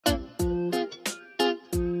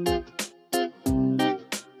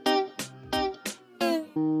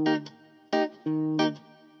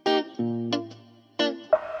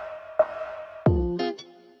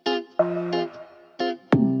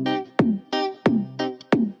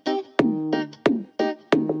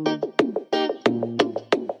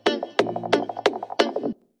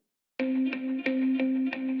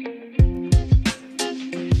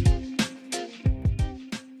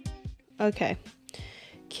Okay.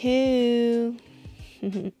 Q.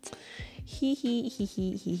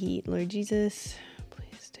 Hee. Lord Jesus,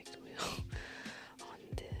 please take the wheel on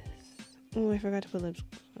this. Oh, I forgot to put lips.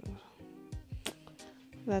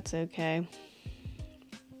 That's okay.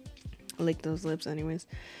 I lick those lips anyways.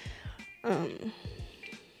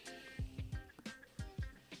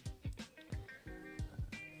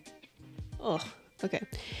 Okay.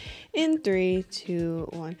 In 3, 2,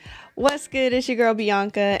 1. What's good? It's your girl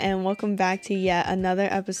Bianca, and welcome back to yet another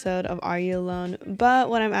episode of Are You Alone? But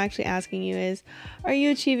what I'm actually asking you is, are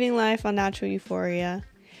you achieving life on natural euphoria?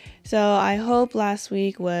 So I hope last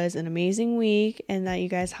week was an amazing week and that you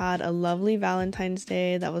guys had a lovely Valentine's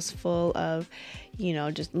Day that was full of,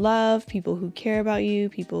 just love, people who care about you,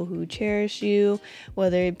 people who cherish you,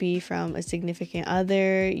 whether it be from a significant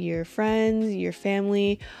other, your friends, your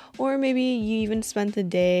family, or maybe you even spent the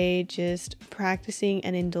day just practicing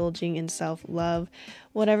and indulging in self-love.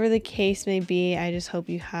 Whatever the case may be, I just hope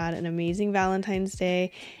you had an amazing Valentine's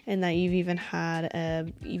Day and that you've even had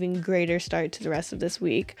an even greater start to the rest of this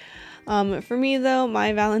week. For me though,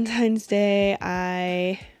 my Valentine's Day,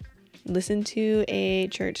 I listened to a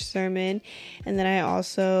church sermon, and then I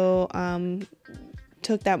also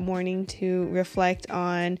took that morning to reflect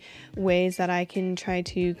on ways that I can try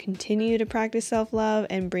to continue to practice self-love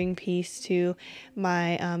and bring peace to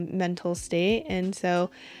my mental state. And so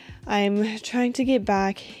I'm trying to get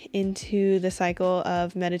back into the cycle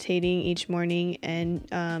of meditating each morning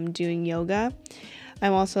and doing yoga.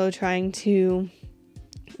 I'm also trying to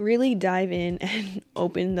really dive in and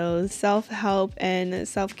open those self-help and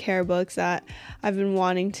self-care books that I've been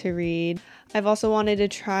wanting to read. I've also wanted to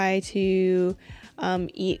try to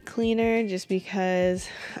eat cleaner just because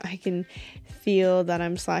I can feel that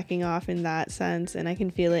I'm slacking off in that sense, and I can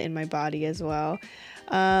feel it in my body as well.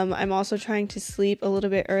 I'm also trying to sleep a little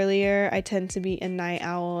bit earlier. I tend to be a night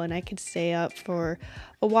owl and I could stay up for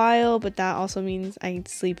a while, but that also means I can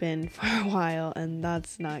sleep in for a while, and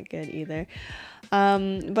that's not good either.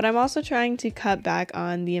 But I'm also trying to cut back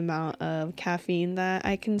on the amount of caffeine that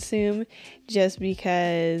I consume, just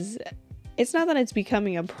because it's not that it's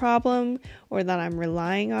becoming a problem or that I'm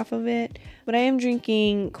relying off of it, but I am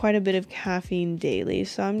drinking quite a bit of caffeine daily,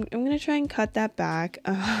 so I'm going to try and cut that back.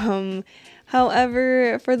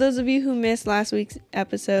 However, for those of you who missed last week's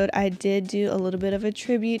episode, I did do a little bit of a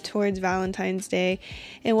tribute towards Valentine's Day.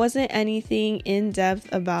 It wasn't anything in depth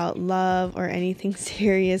about love or anything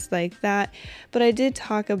serious like that, but I did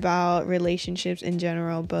talk about relationships in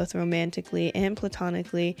general, both romantically and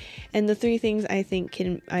platonically, and the 3 things I think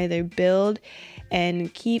can either build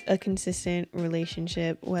and keep a consistent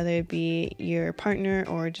relationship, whether it be your partner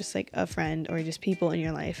or just like a friend or just people in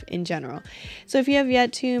your life in general. So if you have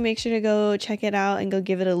yet to, make sure to go check it out and go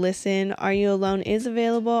give it a listen. Are You Alone is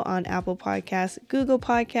available on Apple Podcasts, Google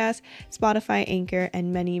Podcasts, Spotify, Anchor,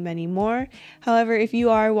 and many, many more. However, if you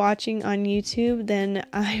are watching on YouTube, then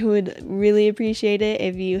I would really appreciate it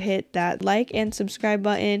if you hit that like and subscribe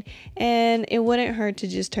button, and it wouldn't hurt to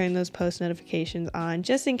just turn those post notifications on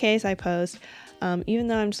just in case I post. Even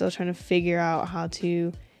though I'm still trying to figure out how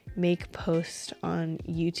to make posts on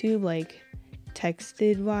YouTube, like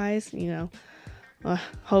texted wise,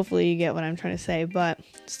 hopefully you get what I'm trying to say, but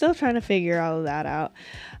still trying to figure all of that out.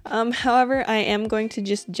 However, I am going to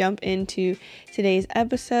just jump into today's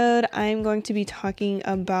episode. I'm going to be talking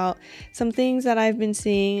about some things that I've been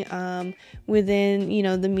seeing within,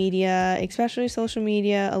 the media, especially social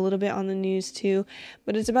media, a little bit on the news too,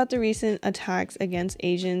 but it's about the recent attacks against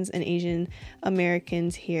Asians and Asian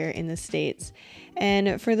Americans here in the States.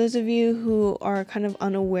 And for those of you who are kind of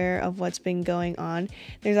unaware of what's been going on,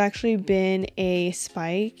 there's actually been a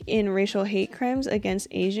spike in racial hate crimes against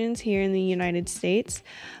Asians here in the United States.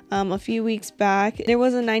 A few weeks back, there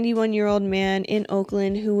was a 91-year-old man in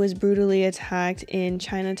Oakland who was brutally attacked in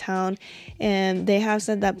Chinatown, and they have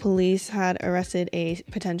said that police had arrested a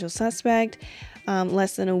potential suspect.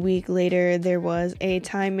 Less than a week later, there was a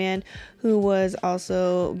Thai man who was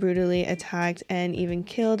also brutally attacked and even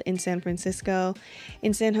killed in San Francisco.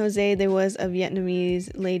 In San Jose, there was a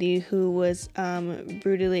Vietnamese lady who was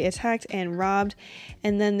brutally attacked and robbed.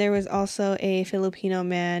 And then there was also a Filipino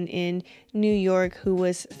man in New York who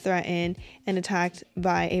was threatened and attacked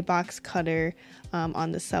by a box cutter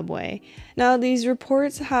on the subway. Now, these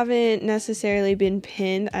reports haven't necessarily been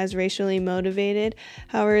pinned as racially motivated.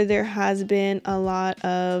 However, there has been a lot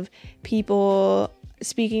of people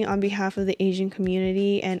speaking on behalf of the Asian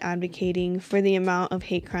community and advocating for the amount of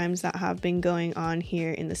hate crimes that have been going on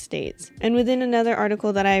here in the States. And within another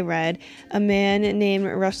article that I read, a man named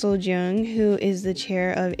Russell Jung, who is the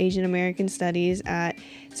chair of Asian American Studies at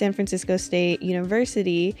San Francisco State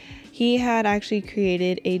University, He had actually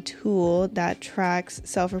created a tool that tracks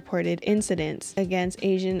self-reported incidents against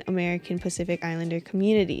Asian American Pacific Islander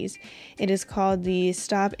communities. It is called the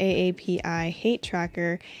Stop AAPI Hate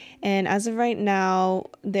Tracker, and as of right now,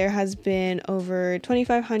 there has been over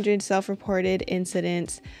 2,500 self-reported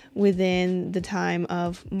incidents within the time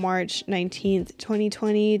of March 19th,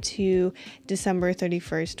 2020 to December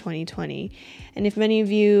 31st, 2020. And if many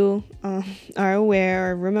of you are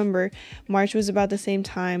aware or remember, March was about the same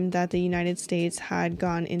time that the United States had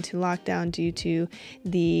gone into lockdown due to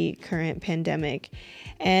the current pandemic.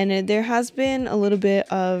 And there has been a little bit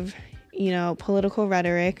of, political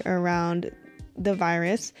rhetoric around the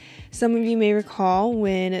virus. Some of you may recall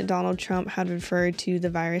when Donald Trump had referred to the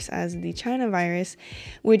virus as the China virus,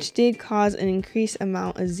 which did cause an increased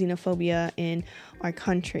amount of xenophobia in our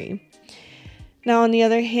country. Now, on the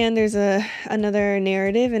other hand, there's another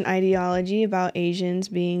narrative and ideology about Asians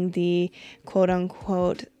being the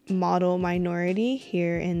quote-unquote model minority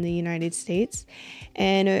here in the United States.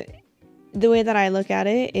 And the way that I look at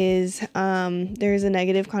it is there's a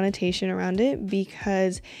negative connotation around it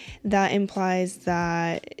because that implies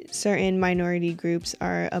that certain minority groups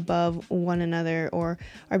are above one another or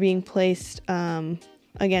are being placed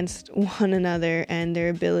against one another and their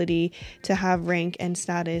ability to have rank and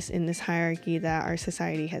status in this hierarchy that our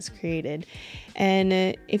society has created. And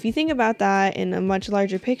if you think about that in a much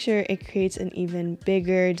larger picture, it creates an even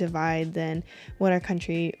bigger divide than what our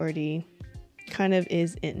country already kind of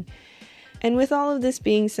is in. And with all of this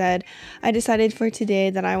being said, I decided for today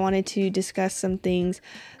that I wanted to discuss some things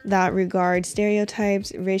that regard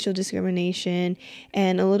stereotypes, racial discrimination,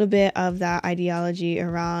 and a little bit of that ideology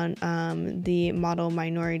around the model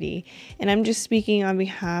minority. And I'm just speaking on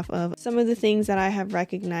behalf of some of the things that I have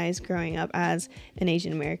recognized growing up as an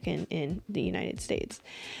Asian American in the United States.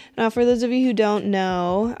 Now, for those of you who don't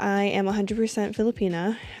know, I am 100%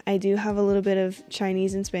 Filipina. I do have a little bit of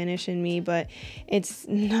Chinese and Spanish in me, but it's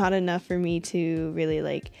not enough for me to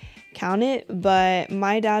really count it. But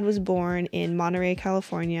my dad was born in Monterey,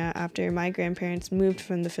 California after my grandparents moved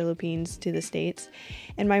from the Philippines to the States.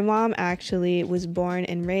 And my mom actually was born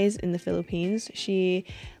and raised in the Philippines. She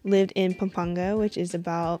lived in Pampanga, which is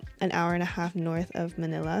about an hour and a half north of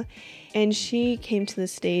Manila. And she came to the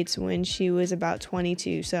States when she was about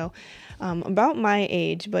 22, so about my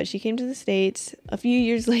age. But she came to the States a few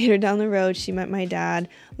years later down the road. She met my dad.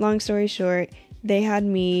 Long story short, they had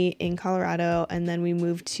me in Colorado, and then we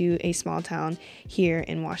moved to a small town here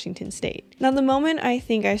in Washington State. Now, the moment I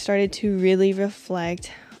think I started to really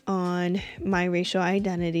reflect on my racial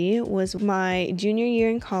identity was my junior year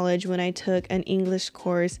in college when I took an English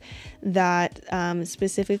course that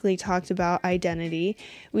specifically talked about identity.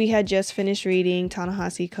 We had just finished reading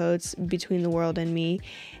Ta-Nehisi Coates' Between the World and Me,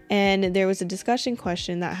 and there was a discussion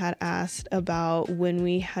question that had asked about when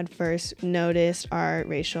we had first noticed our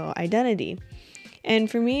racial identity.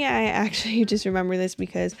 And for me, I actually just remember this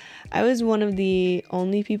because I was one of the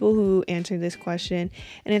only people who answered this question.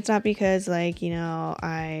 And it's not because I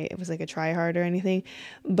was a tryhard or anything,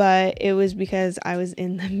 but it was because I was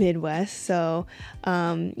in the Midwest. So,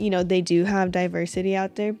 they do have diversity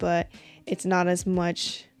out there, but it's not as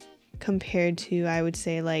much compared to, I would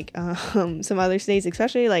say, some other states,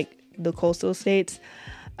 especially the coastal states.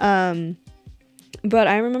 But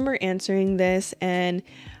I remember answering this, and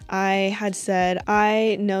I had said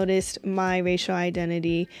I noticed my racial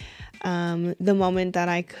identity the moment that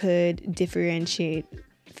I could differentiate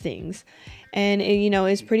things. And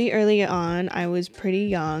it's pretty early on. I was pretty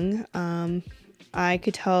young. I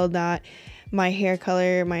could tell that my hair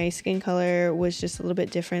color, my skin color was just a little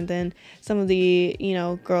bit different than some of the,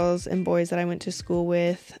 girls and boys that I went to school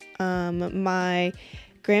with. My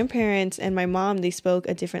grandparents and my mom, they spoke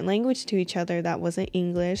a different language to each other that wasn't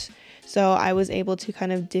English. So I was able to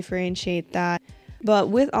kind of differentiate that. But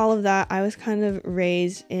with all of that, I was kind of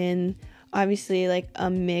raised in obviously a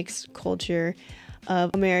mixed culture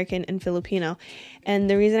of American and Filipino. And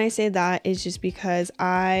the reason I say that is just because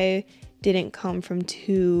I didn't come from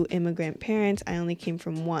two immigrant parents. I only came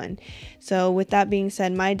from one. So with that being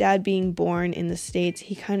said, my dad being born in the States,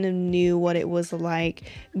 he kind of knew what it was like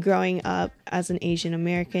growing up as an Asian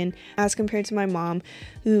American as compared to my mom,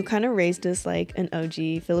 who kind of raised us like an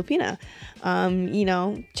OG Filipina.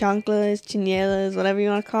 Chanclas, chinelas, whatever you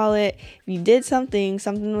want to call it. If you did something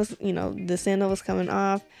was, the sandal was coming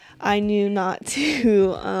off, I knew not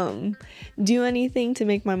to do anything to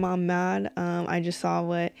make my mom mad. I just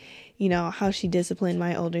saw how she disciplined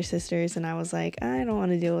my older sisters, and I was like, I don't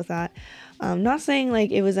want to deal with that. Not saying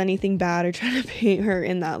it was anything bad or trying to paint her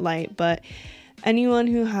in that light, but anyone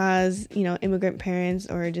who has, immigrant parents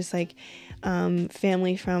or just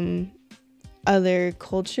family from other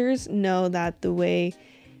cultures know that the way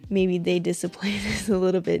maybe they discipline is a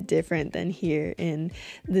little bit different than here in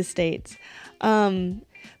the States.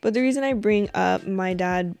 But the reason I bring up my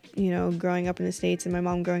dad, growing up in the States and my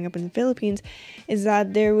mom growing up in the Philippines is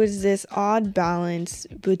that there was this odd balance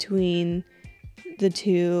between the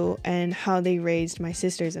two and how they raised my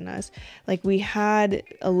sisters and us. Like, we had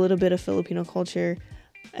a little bit of Filipino culture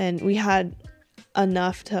and we had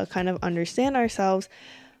enough to kind of understand ourselves,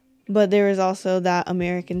 but there was also that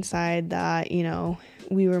American side that,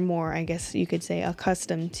 we were more, I guess you could say,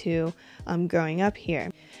 accustomed to growing up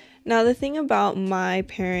here. Now, the thing about my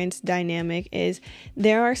parents' dynamic is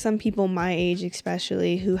there are some people my age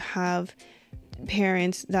especially who have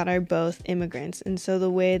parents that are both immigrants, and so the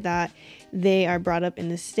way that they are brought up in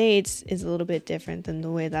the States is a little bit different than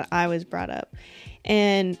the way that I was brought up.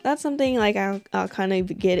 And that's something like I'll kind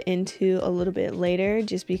of get into a little bit later,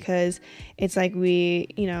 just because it's like we,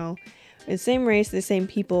 the same race, the same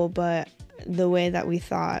people, but the way that we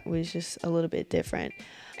thought was just a little bit different.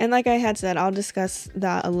 And like I had said, I'll discuss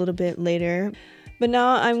that a little bit later. But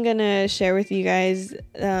now I'm going to share with you guys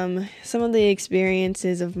some of the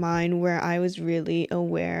experiences of mine where I was really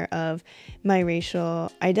aware of my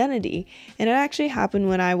racial identity. And it actually happened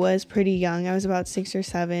when I was pretty young. I was about 6 or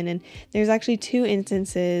 7. And there's actually 2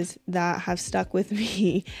 instances that have stuck with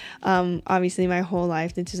me, obviously my whole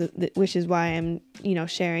life, which is why I'm,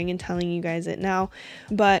 sharing and telling you guys it now.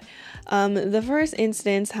 But the first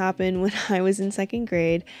instance happened when I was in 2nd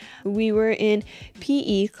grade. We were in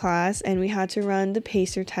PE class and we had to run the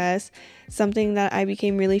pacer test, something that I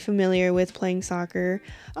became really familiar with playing soccer.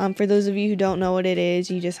 For those of you who don't know what it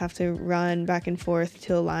is, you just have to run back and forth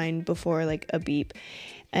to a line before like a beep.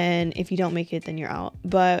 And if you don't make it, then you're out.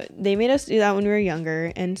 But they made us do that when we were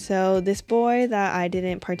younger. And so this boy that I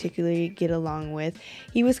didn't particularly get along with,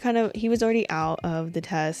 he was already out of the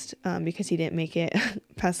test because he didn't make it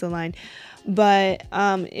past the line. But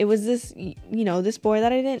it was this boy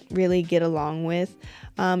that I didn't really get along with.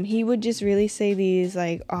 He would just really say these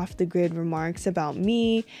like off the grid remarks about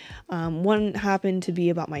me. One happened to be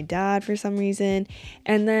about my dad for some reason.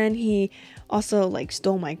 And then he also like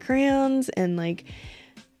stole my crayons and like,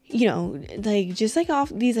 just like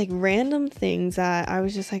off these like random things that I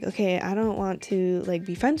was just like, okay, I don't want to like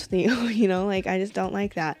be friends with you, like I just don't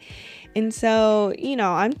like that. And so,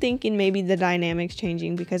 I'm thinking maybe the dynamic's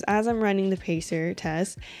changing because as I'm running the pacer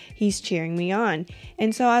test, he's cheering me on.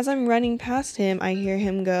 And so as I'm running past him, I hear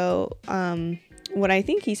him go, what I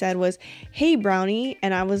think he said was, "Hey, Brownie."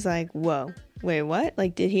 And I was like, whoa. Wait, what?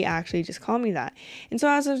 Like, did he actually just call me that? And so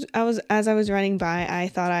as I was running by, I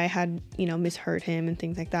thought I had, misheard him and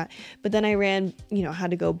things like that. But then I ran,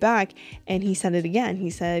 had to go back and he said it again.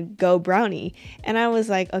 He said, "Go Brownie." And I was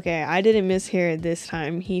like, okay, I didn't mishear it this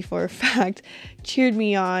time. He for a fact cheered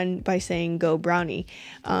me on by saying, "Go Brownie."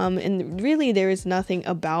 And really there was nothing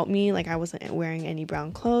about me. Like I wasn't wearing any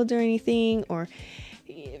brown clothes or anything, or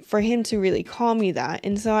for him to really call me that.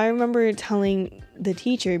 And so I remember telling the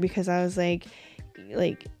teacher, because I was like,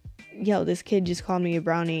 yo, this kid just called me a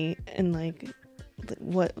brownie, and like,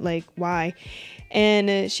 what, like, why?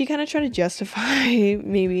 And she kind of tried to justify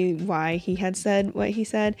maybe why he had said what he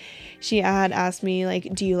said. She had asked me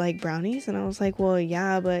like, "Do you like brownies?" And I was like, well,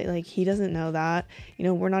 yeah, but like he doesn't know that,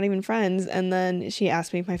 we're not even friends. And then she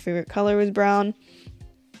asked me if my favorite color was brown.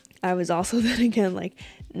 I was also then again like,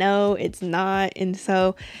 no, it's not. And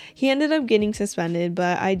so he ended up getting suspended.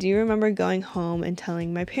 But I do remember going home and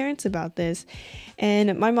telling my parents about this.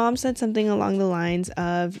 And my mom said something along the lines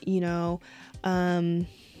of, don't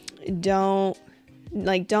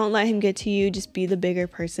let him get to you. Just be the bigger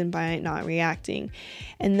person by not reacting.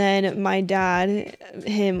 And then my dad,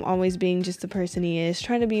 him always being just the person he is,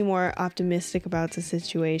 trying to be more optimistic about the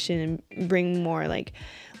situation and bring more like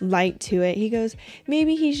light to it. He goes,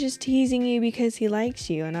 "Maybe he's just teasing you because he likes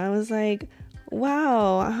you." And I was like,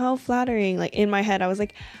 wow, how flattering. Like in my head, I was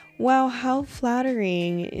like, wow, how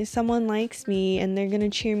flattering. If someone likes me and they're gonna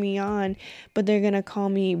cheer me on, but they're gonna call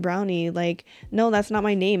me Brownie. Like, no, that's not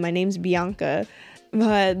my name. My name's Bianca.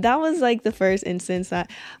 But that was like the first instance that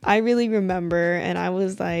I really remember, and I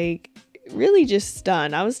was like really just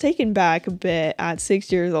stunned. I was taken back a bit at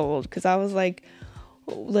 6 years old because I was like,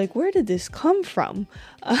 where did this come from?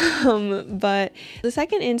 But the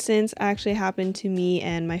second instance actually happened to me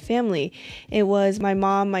and my family. It was my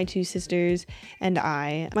mom, my 2 sisters, and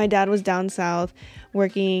I. My dad was down south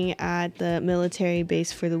working at the military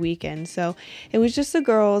base for the weekend. So it was just the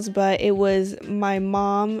girls, but it was my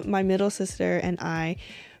mom, my middle sister, and I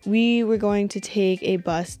we were going to take a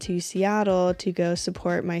bus to Seattle to go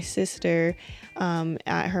support my sister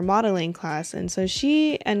at her modeling class. And so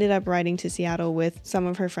she ended up riding to Seattle with some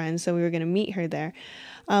of her friends. So we were going to meet her there.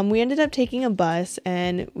 We ended up taking a bus,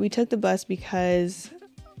 and we took the bus because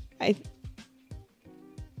I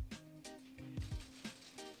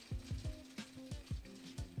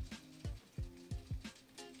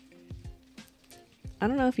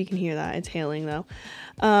don't know if you can hear that. It's hailing though.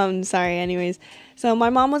 Sorry, anyways. So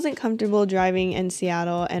my mom wasn't comfortable driving in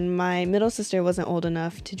Seattle, and my middle sister wasn't old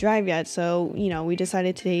enough to drive yet. So, we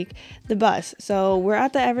decided to take the bus. So we're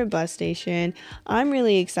at the Everett bus station. I'm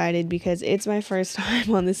really excited because it's my first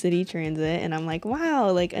time on the city transit, and I'm like,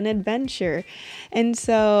 wow, like an adventure. And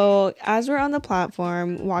so as we're on the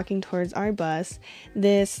platform walking towards our bus,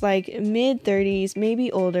 this like mid-30s,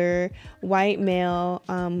 maybe older, white male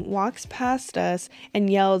walks past us and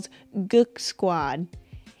yells, "Gook Squad."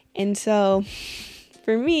 And so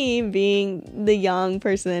for me, being the young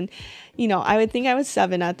person, I would think I was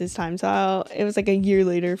 7 at this time. So it was like a year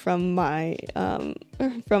later from my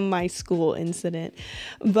school incident.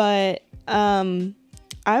 But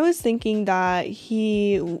I was thinking that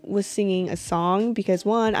he was singing a song because,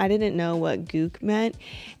 one, I didn't know what gook meant,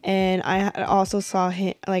 and I also saw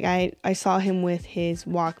him, like I saw him with his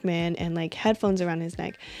Walkman and like headphones around his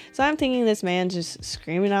neck. So I'm thinking this man's just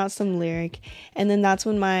screaming out some lyric, and then that's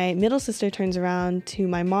when my middle sister turns around to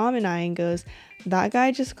my mom and I and goes, "That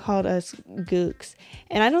guy just called us gooks."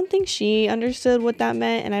 And I don't think she understood what that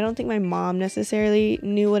meant, and I don't think my mom necessarily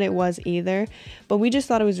knew what it was either, but we just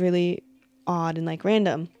thought it was really odd and like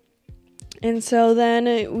random. And so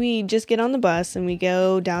then we just get on the bus and we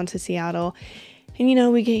go down to Seattle,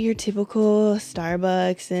 and we get your typical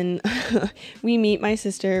Starbucks, and we meet my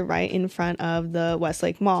sister right in front of the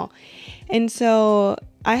Westlake Mall. And so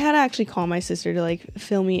I had to actually call my sister to like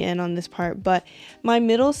fill me in on this part, but my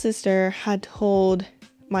middle sister had told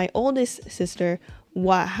my oldest sister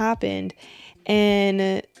what happened,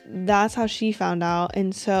 and that's how she found out.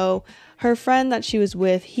 And so her friend that she was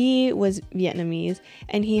with, he was Vietnamese,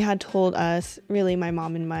 and he had told us, really my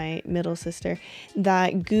mom and my middle sister,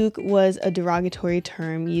 that gook was a derogatory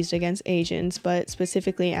term used against Asians, but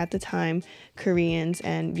specifically at the time, Koreans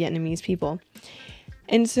and Vietnamese people.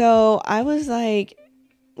 And so I was like,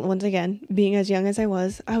 once again, being as young as I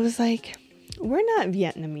was like, we're not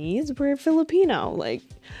Vietnamese, we're Filipino, like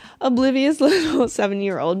oblivious little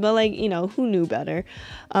 7-year-old, but like, who knew better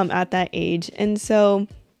at that age. And so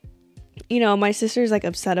my sister's like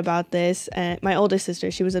upset about this, and my oldest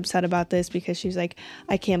sister, she was upset about this because she's like,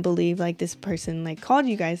 I can't believe like this person like called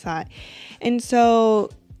you guys that. And so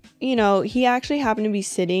he actually happened to be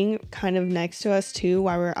sitting kind of next to us too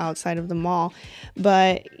while we were outside of the mall.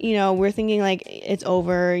 But, we're thinking like it's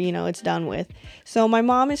over, it's done with. So my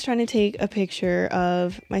mom is trying to take a picture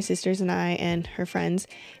of my sisters and I and her friends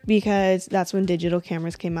because that's when digital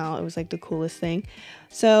cameras came out. It was like the coolest thing.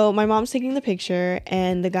 So my mom's taking the picture,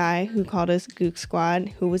 and the guy who called us Gook Squad,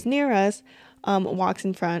 who was near us, walks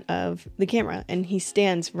in front of the camera, and he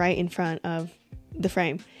stands right in front of the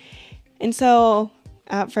frame. And so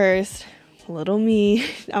at first, little me,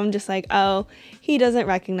 I'm just like, oh, he doesn't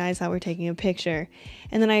recognize that we're taking a picture.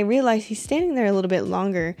 And then I realized he's standing there a little bit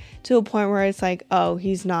longer, to a point where it's like, oh,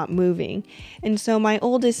 he's not moving. And so my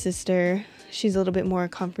oldest sister, she's a little bit more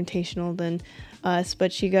confrontational than us,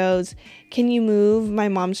 but she goes, "Can you move? My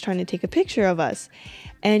mom's trying to take a picture of us."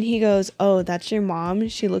 And he goes, "Oh, that's your mom?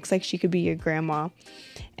 She looks like she could be your grandma."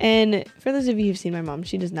 And for those of you who've seen my mom,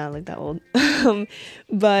 she does not look that old.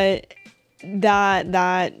 But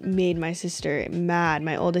that made my sister mad,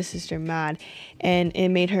 my oldest sister mad, and it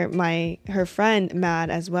made her friend mad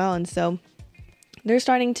as well. And so they're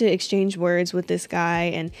starting to exchange words with this guy,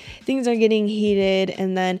 and things are getting heated.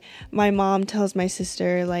 And then my mom tells my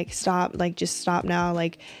sister, like, stop, like, just stop now,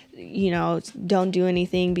 like, don't do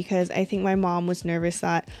anything, because I think my mom was nervous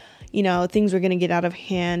that things were going to get out of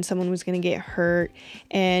hand, someone was going to get hurt,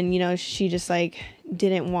 and she just like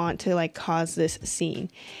didn't want to like cause this scene.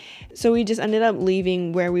 So we just ended up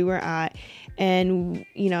leaving where we were at, and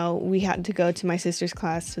we had to go to my sister's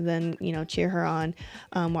class to then cheer her on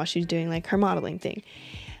while she was doing like her modeling thing.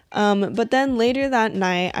 But then later that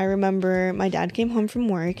night, I remember my dad came home from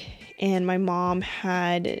work, and my mom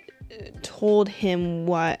had told him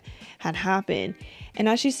what had happened. And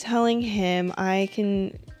as she's telling him, I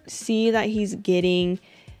can see that he's getting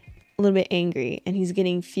a little bit angry and he's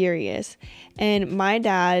getting furious. And my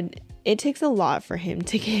dad, it takes a lot for him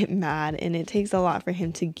to get mad, and it takes a lot for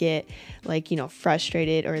him to get like,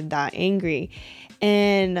 frustrated or that angry.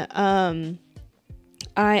 And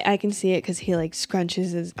I can see it because he like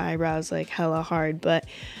scrunches his eyebrows like hella hard. But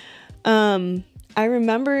I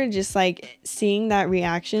remember just like seeing that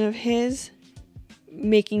reaction of his,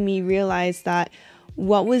 making me realize that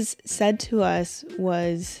what was said to us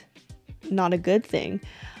was not a good thing.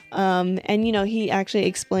 And he actually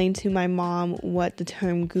explained to my mom what the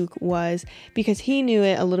term gook was, because he knew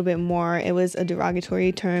it a little bit more. It was a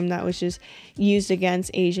derogatory term that was just used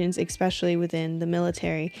against Asians, especially within the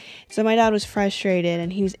military. So my dad was frustrated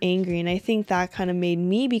and he was angry. And I think that kind of made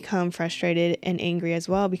me become frustrated and angry as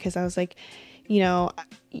well, because I was like,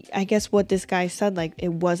 I guess what this guy said, like,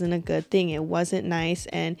 it wasn't a good thing. It wasn't nice.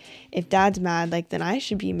 And if dad's mad, like, then I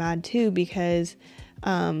should be mad too, because,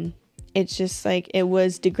 it's just like, it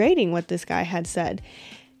was degrading what this guy had said.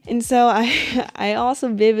 And so I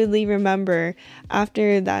also vividly remember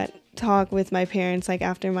after that talk with my parents, like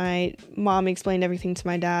after my mom explained everything to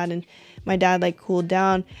my dad and my dad like cooled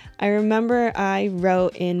down, I remember I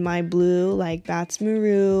wrote in my blue like Bats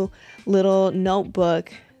Maru little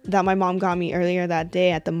notebook that my mom got me earlier that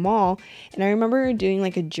day at the mall. And I remember doing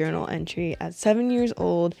like a journal entry at 7 years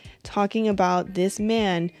old talking about this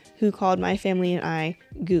man who called my family and I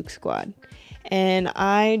Gook Squad. And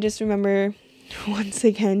I just remember once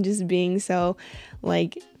again just being so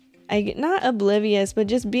like, not oblivious, but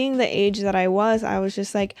just being the age that I was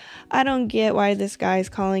just like, I don't get why this guy's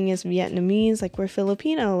calling us Vietnamese, like we're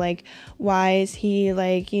Filipino, like why is he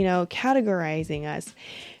like, categorizing us?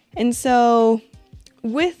 And so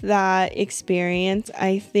with that experience,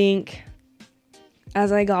 I think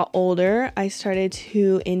as I got older, I started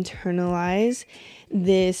to internalize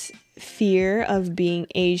this fear of being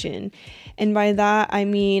Asian. And by that, I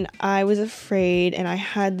mean, I was afraid and I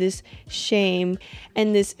had this shame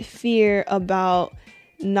and this fear about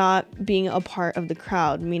not being a part of the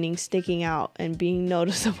crowd, meaning sticking out and being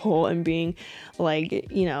noticeable and being like,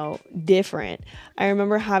 different. I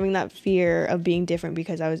remember having that fear of being different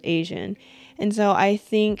because I was Asian. And so I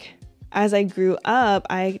think as I grew up,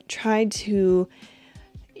 I tried to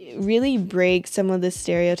really break some of the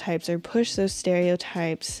stereotypes or push those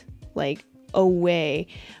stereotypes like away,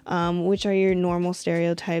 which are your normal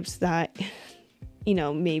stereotypes that,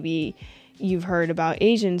 maybe you've heard about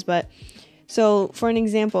Asians. But so for an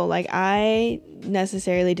example, like I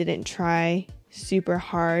necessarily didn't try super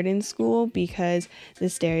hard in school because the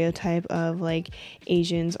stereotype of like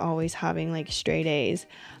Asians always having like straight A's.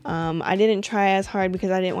 I didn't try as hard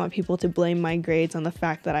because I didn't want people to blame my grades on the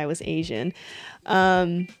fact that I was Asian.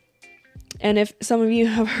 And if some of you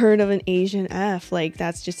have heard of an Asian F, like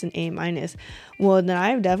that's just an A minus. Well, then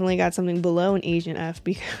I've definitely got something below an Asian F,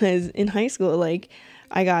 because in high school, like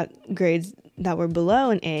I got grades that were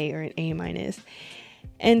below an A or an A minus.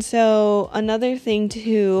 And so another thing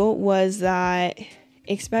too was that,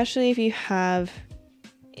 especially if you have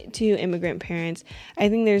two immigrant parents, I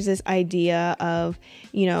think there's this idea of,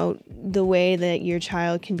 the way that your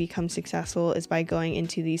child can become successful is by going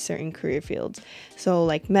into these certain career fields. So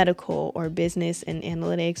like medical or business and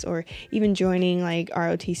analytics, or even joining like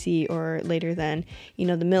ROTC or later then,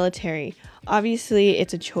 the military. Obviously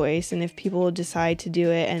it's a choice, and if people decide to do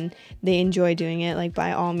it and they enjoy doing it, like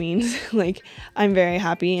by all means, like I'm very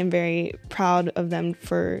happy and very proud of them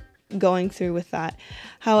for going through with that.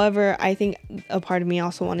 However, I think a part of me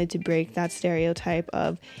also wanted to break that stereotype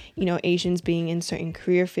of, Asians being in certain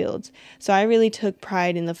career fields. So I really took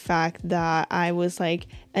pride in the fact that I was like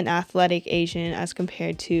an athletic Asian as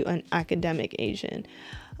compared to an academic Asian.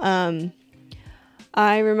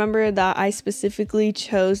 I remember that I specifically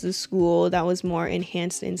chose the school that was more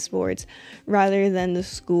enhanced in sports rather than the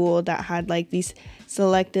school that had like these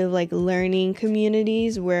selective like learning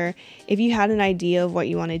communities, where if you had an idea of what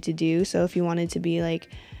you wanted to do, so if you wanted to be like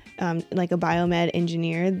a biomed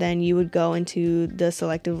engineer, then you would go into the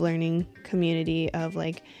selective learning community of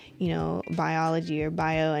like, biology or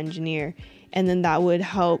bioengineer, and then that would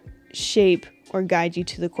help shape or guide you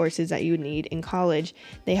to the courses that you would need in college.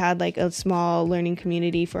 They had like a small learning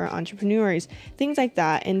community for entrepreneurs, things like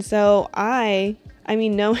that. And so I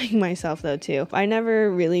mean, knowing myself though too, I never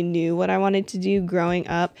really knew what I wanted to do growing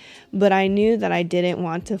up, but I knew that I didn't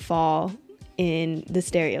want to fall in the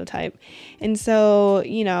stereotype. And so,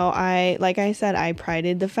 like I said, I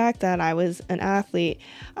prided the fact that I was an athlete.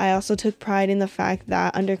 I also took pride in the fact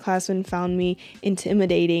that underclassmen found me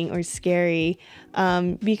intimidating or scary,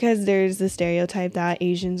 because there's the stereotype that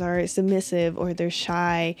Asians are submissive or they're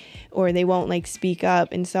shy or they won't like speak up.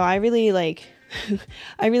 And so I really liked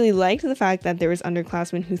the fact that there was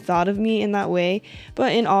underclassmen who thought of me in that way.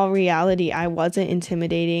 But in all reality, I wasn't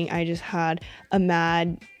intimidating. I just had a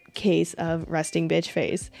mad case of resting bitch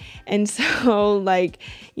face. And so like,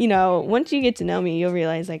 once you get to know me, you'll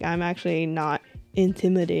realize like I'm actually not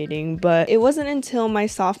intimidating. But it wasn't until my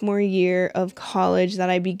sophomore year of college that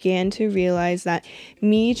I began to realize that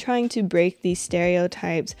me trying to break these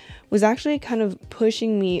stereotypes was actually kind of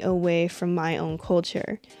pushing me away from my own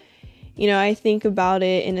culture. You know, I think about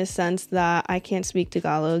it in a sense that I can't speak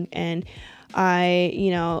Tagalog, and I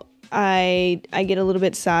get a little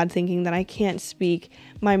bit sad thinking that I can't speak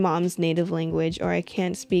my mom's native language, or I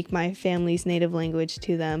can't speak my family's native language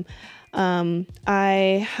to them.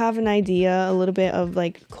 I have an idea a little bit of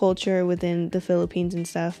like culture within the Philippines and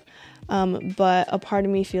stuff. But a part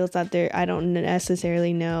of me feels that I don't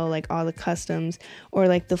necessarily know like all the customs or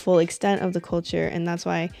like the full extent of the culture. And that's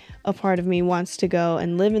why a part of me wants to go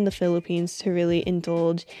and live in the Philippines to really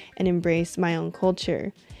indulge and embrace my own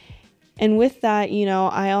culture. And with that, you know,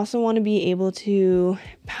 I also want to be able to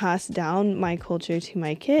pass down my culture to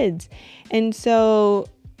my kids. And so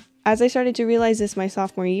as I started to realize this my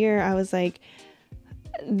sophomore year, I was like,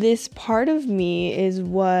 this part of me is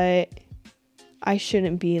what I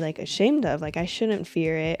shouldn't be like ashamed of. Like I shouldn't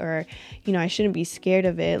fear it, or, you know, I shouldn't be scared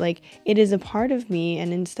of it. Like it is a part of me,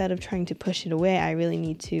 and instead of trying to push it away, I really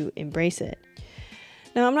need to embrace it.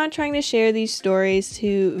 Now, I'm not trying to share these stories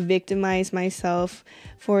to victimize myself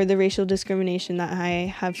for the racial discrimination that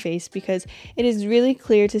I have faced, because it is really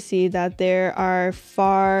clear to see that there are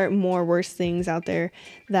far more worse things out there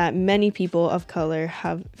that many people of color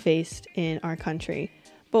have faced in our country.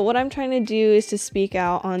 But what I'm trying to do is to speak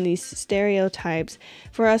out on these stereotypes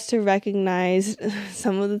for us to recognize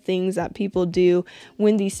some of the things that people do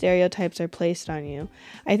when these stereotypes are placed on you.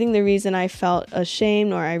 I think the reason I felt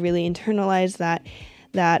ashamed, or I really internalized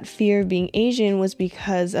that fear of being Asian, was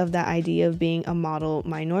because of that idea of being a model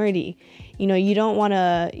minority. You know,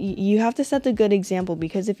 you have to set the good example,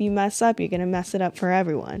 because if you mess up, you're going to mess it up for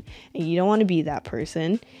everyone, and you don't want to be that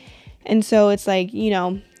person. And so it's like, you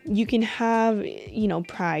know, you can have, you know,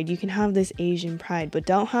 pride, you can have this Asian pride, but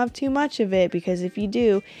don't have too much of it, because if you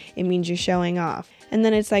do, it means you're showing off. And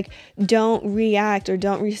then it's like, don't react or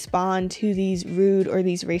don't respond to these rude or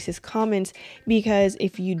these racist comments, because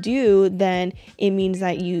if you do, then it means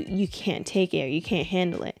that you can't take it, or you can't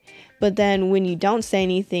handle it. But then when you don't say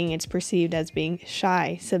anything, it's perceived as being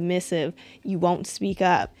shy, submissive, you won't speak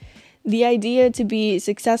up. The idea to be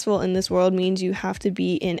successful in this world means you have to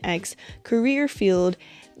be in X career field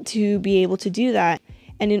to be able to do that.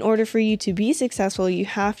 And in order for you to be successful, you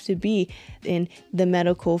have to be in the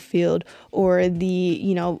medical field, or a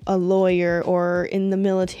lawyer, or in the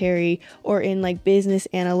military, or in like business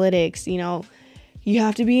analytics. You know, you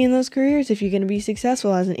have to be in those careers if you're going to be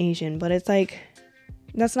successful as an Asian. But it's like,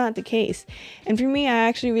 that's not the case. And for me, I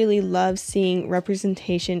actually really love seeing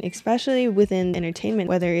representation, especially within entertainment,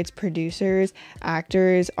 whether it's producers,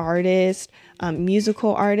 actors, artists,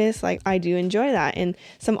 musical artists. Like, I do enjoy that. And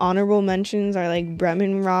some honorable mentions are like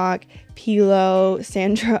Bretman Rock, Pilo,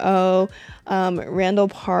 Sandra Oh, Randall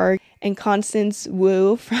Park, and Constance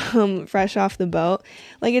Wu from Fresh Off the Boat.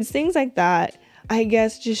 Like, it's things like that, I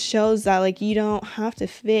guess, just shows that like you don't have to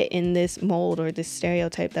fit in this mold or this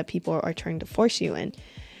stereotype that people are trying to force you in.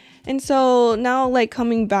 And so now, like,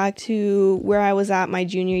 coming back to where I was at my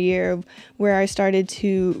junior year, where I started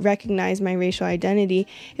to recognize my racial identity,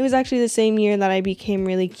 it was actually the same year that I became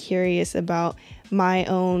really curious about my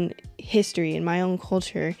own history and my own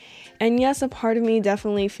culture. And yes, a part of me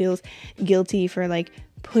definitely feels guilty for like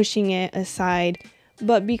pushing it aside.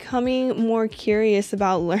 But becoming more curious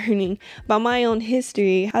about learning about my own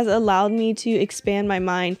history has allowed me to expand my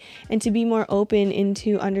mind and to be more open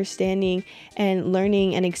into understanding and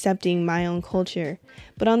learning and accepting my own culture.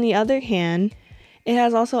 But on the other hand, it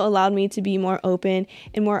has also allowed me to be more open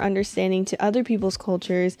and more understanding to other people's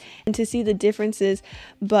cultures and to see the differences,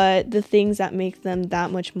 but the things that make them that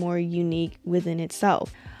much more unique within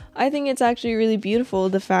itself. I think it's actually really beautiful,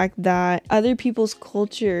 the fact that other people's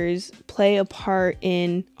cultures play a part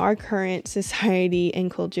in our current society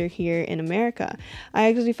and culture here in America. I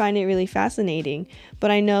actually find it really fascinating,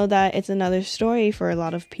 but I know that it's another story for a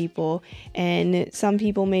lot of people, and some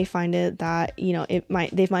people may find it that, you know,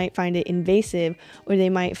 they might find it invasive, or they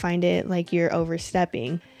might find it like you're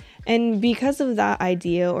overstepping. And because of that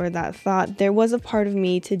idea or that thought, there was a part of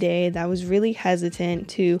me today that was really hesitant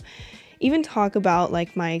to even talk about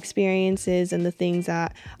like my experiences and the things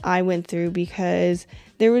that I went through, because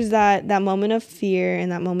there was that moment of fear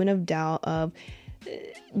and that moment of doubt of,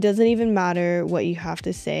 doesn't even matter what you have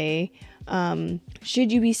to say.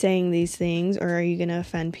 Should you be saying these things, or are you going to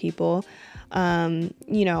offend people?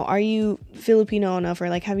 Are you Filipino enough, or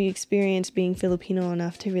like, have you experienced being Filipino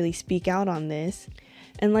enough to really speak out on this?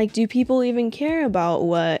 And like, do people even care about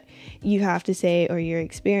what you have to say or your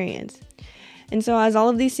experience? And so as all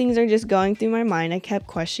of these things are just going through my mind, I kept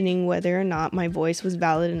questioning whether or not my voice was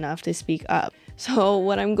valid enough to speak up. So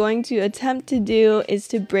what I'm going to attempt to do is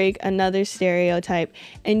to break another stereotype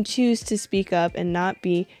and choose to speak up and not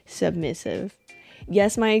be submissive.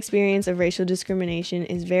 Yes, my experience of racial discrimination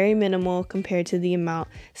is very minimal compared to the amount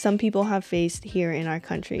some people have faced here in our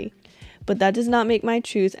country. But that does not make my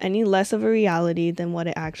truth any less of a reality than what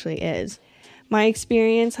it actually is. My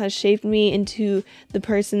experience has shaped me into the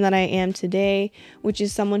person that I am today, which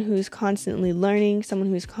is someone who's constantly learning, someone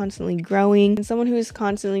who's constantly growing, and someone who is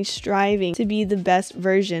constantly striving to be the best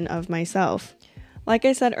version of myself. Like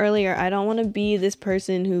I said earlier, I don't want to be this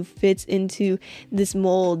person who fits into this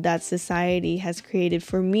mold that society has created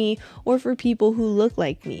for me or for people who look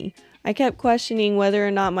like me. I kept questioning whether or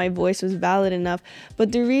not my voice was valid enough,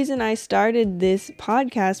 but the reason I started this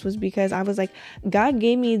podcast was because I was like, God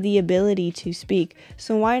gave me the ability to speak,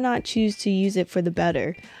 so why not choose to use it for the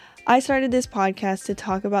better? I started this podcast to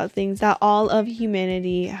talk about things that all of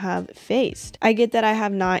humanity have faced. I get that I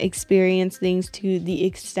have not experienced things to the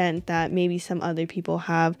extent that maybe some other people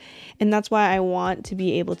have, and that's why I want to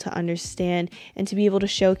be able to understand and to be able to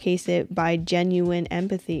showcase it by genuine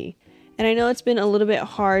empathy. And I know it's been a little bit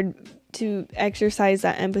hard to exercise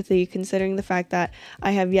that empathy considering the fact that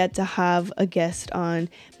I have yet to have a guest on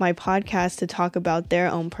my podcast to talk about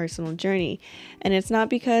their own personal journey. And it's not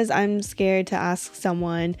because I'm scared to ask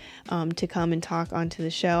someone to come and talk onto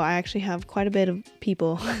the show. I actually have quite a bit of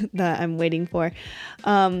people that I'm waiting for.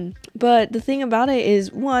 But the thing about it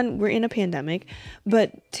is, one, we're in a pandemic,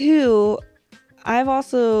 but two, I've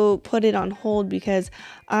also put it on hold because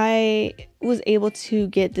I was able to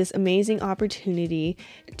get this amazing opportunity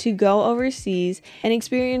to go overseas and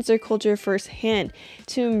experience their culture firsthand,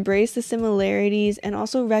 to embrace the similarities and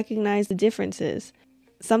also recognize the differences.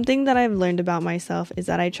 Something that I've learned about myself is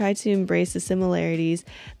that I try to embrace the similarities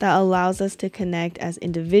that allows us to connect as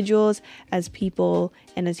individuals, as people,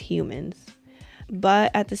 and as humans. But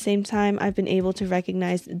at the same time, I've been able to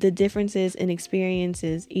recognize the differences in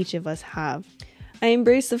experiences each of us have. I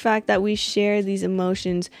embrace the fact that we share these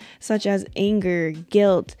emotions such as anger,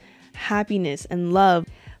 guilt, happiness, and love.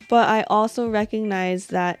 But I also recognize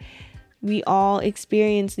that we all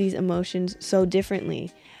experience these emotions so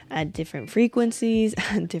differently at different frequencies,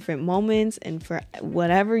 at different moments, and for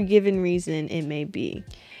whatever given reason it may be.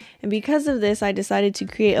 And because of this, I decided to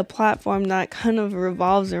create a platform that kind of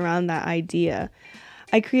revolves around that idea.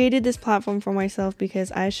 I created this platform for myself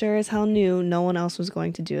because I sure as hell knew no one else was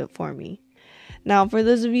going to do it for me. Now, for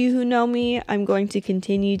those of you who know me, I'm going to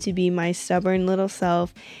continue to be my stubborn little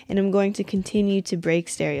self, and I'm going to continue to break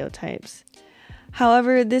stereotypes.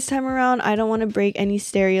 However, this time around, I don't want to break any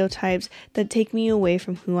stereotypes that take me away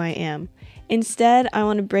from who I am. Instead, I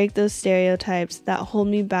want to break those stereotypes that hold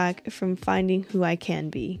me back from finding who I can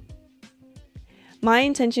be. My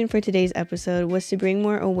intention for today's episode was to bring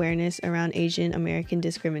more awareness around Asian American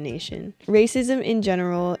discrimination. Racism in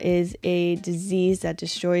general is a disease that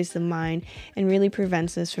destroys the mind and really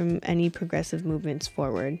prevents us from any progressive movements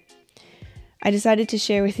forward. I decided to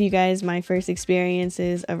share with you guys my first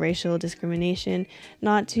experiences of racial discrimination,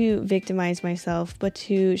 not to victimize myself, but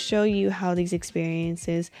to show you how these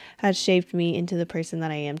experiences had shaped me into the person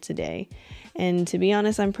that I am today. And to be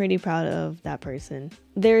honest, I'm pretty proud of that person.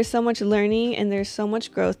 There is so much learning and there's so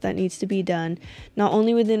much growth that needs to be done, not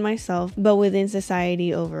only within myself, but within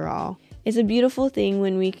society overall. It's a beautiful thing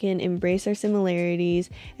when we can embrace our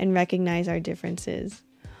similarities and recognize our differences.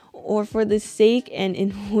 Or for the sake and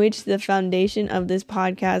in which the foundation of this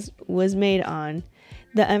podcast was made on,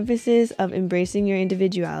 the emphasis of embracing your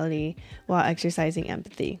individuality while exercising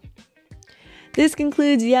empathy. This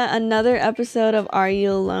concludes yet another episode of Are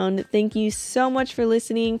You Alone? Thank you so much for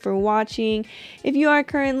listening, for watching. If you are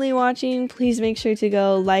currently watching, please make sure to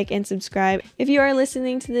go like and subscribe. If you are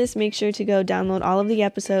listening to this, make sure to go download all of the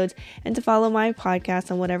episodes and to follow my podcast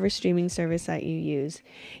on whatever streaming service that you use.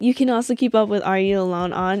 You can also keep up with Are You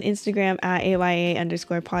Alone on Instagram at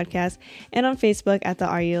AYA_podcast and on Facebook at the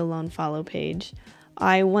Are You Alone follow page.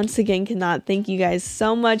 I once again cannot thank you guys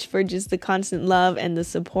so much for just the constant love and the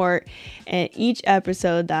support and each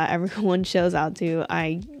episode that everyone shows out to.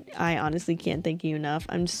 I honestly can't thank you enough.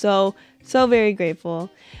 I'm so very grateful.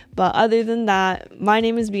 But other than that, my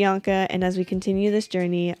name is Bianca, and as we continue this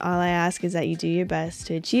journey, all I ask is that you do your best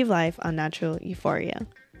to achieve life on natural euphoria.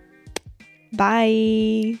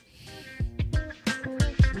 Bye.